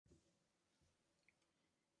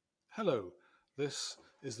Hello, this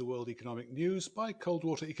is the World Economic News by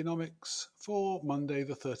Coldwater Economics for Monday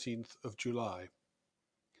the 13th of July.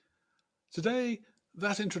 Today,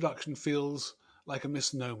 that introduction feels like a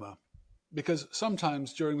misnomer because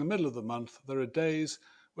sometimes during the middle of the month there are days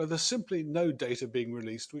where there's simply no data being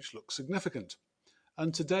released which looks significant.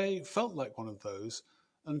 And today felt like one of those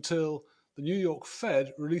until the New York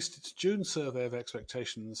Fed released its June survey of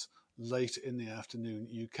expectations late in the afternoon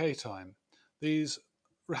UK time. These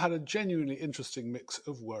had a genuinely interesting mix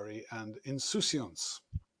of worry and insouciance.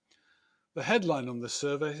 The headline on this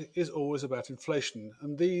survey is always about inflation,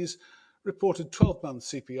 and these reported 12-month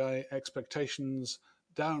CPI expectations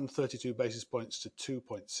down 32 basis points to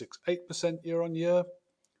 2.68% year on year,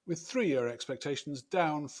 with 3-year expectations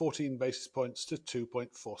down 14 basis points to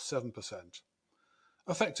 2.47%.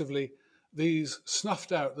 Effectively, these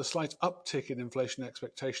snuffed out the slight uptick in inflation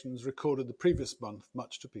expectations recorded the previous month,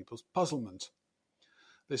 much to people's puzzlement.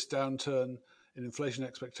 This downturn in inflation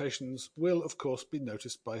expectations will, of course, be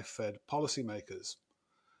noticed by Fed policymakers.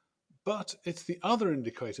 But it's the other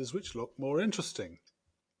indicators which look more interesting.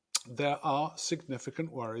 There are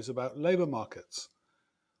significant worries about labour markets.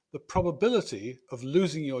 The probability of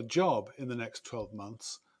losing your job in the next 12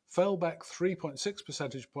 months fell back 3.6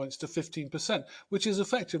 percentage points to 15%, which is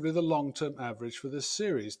effectively the long-term average for this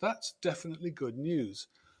series. That's definitely good news.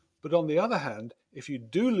 But on the other hand, if you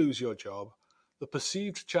do lose your job, the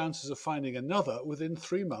perceived chances of finding another within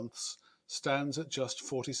 3 months stands at just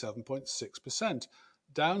 47.6%,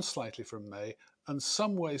 down slightly from May and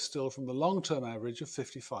some way still from the long-term average of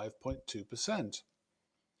 55.2%.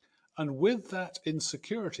 And with that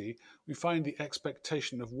insecurity, we find the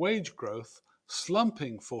expectation of wage growth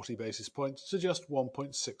slumping 40 basis points to just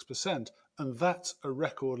 1.6%, and that's a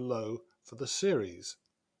record low for the series.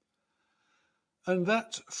 And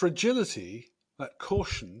that fragility, that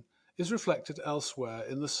caution, is reflected elsewhere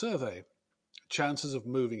in the survey. Chances of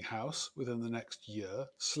moving house within the next year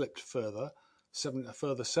slipped a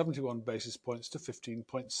further 71 basis points to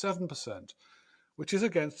 15.7%, which is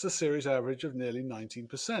against a series average of nearly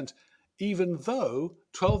 19%, even though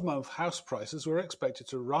 12-month house prices were expected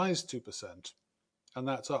to rise 2%, and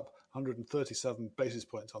that's up 137 basis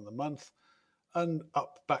points on the month, and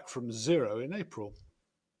up back from zero in April.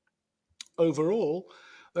 Overall,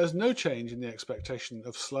 there's no change in the expectation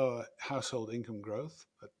of slower household income growth.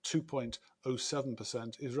 At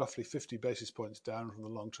 2.07% is roughly 50 basis points down from the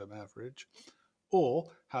long-term average, or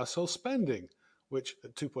household spending, which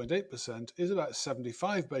at 2.8% is about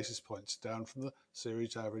 75 basis points down from the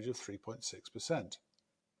series average of 3.6%.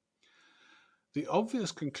 The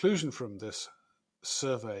obvious conclusion from this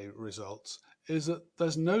survey results is that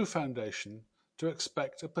there's no foundation to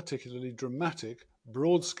expect a particularly dramatic,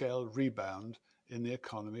 broad-scale rebound in the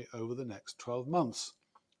economy over the next 12 months.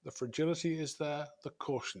 The fragility is there, the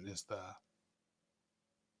caution is there.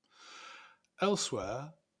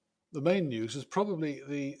 Elsewhere, the main news is probably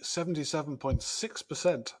the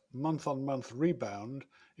 77.6% month-on-month rebound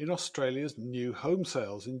in Australia's new home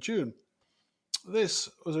sales in June. This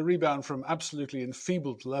was a rebound from absolutely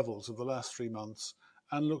enfeebled levels of the last 3 months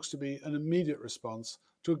and looks to be an immediate response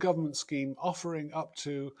to a government scheme offering up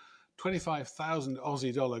to 25,000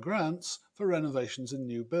 Aussie dollar grants for renovations and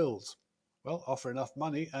new builds. Well, offer enough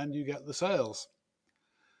money and you get the sales.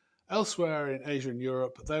 Elsewhere in Asia and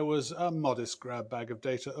Europe, there was a modest grab bag of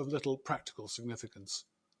data of little practical significance.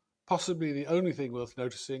 Possibly the only thing worth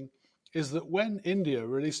noticing is that when India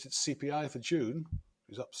released its CPI for June, it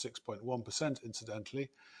was up 6.1% incidentally,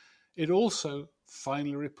 it also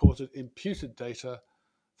finally reported imputed data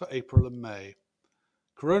for April and May.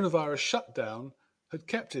 Coronavirus shutdown had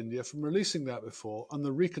kept India from releasing that before, and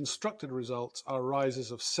the reconstructed results are rises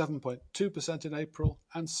of 7.2% in April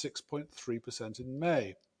and 6.3% in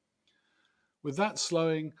May. With that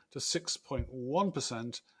slowing to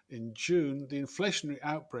 6.1% in June, the inflationary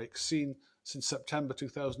outbreak seen since September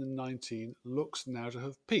 2019 looks now to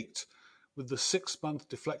have peaked, with the 6-month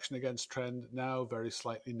deflection against trend now very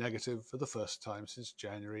slightly negative for the first time since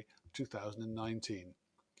January 2019.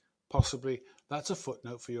 Possibly that's a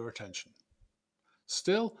footnote for your attention.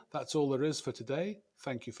 Still, that's all there is for today.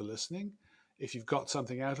 Thank you for listening. If you've got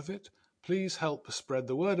something out of it, please help spread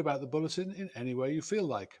the word about the bulletin in any way you feel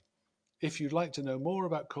like. If you'd like to know more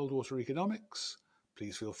about Coldwater Economics,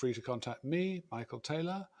 please feel free to contact me, Michael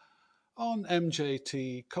Taylor, on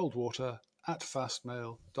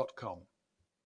mjtcoldwater@fastmail.com.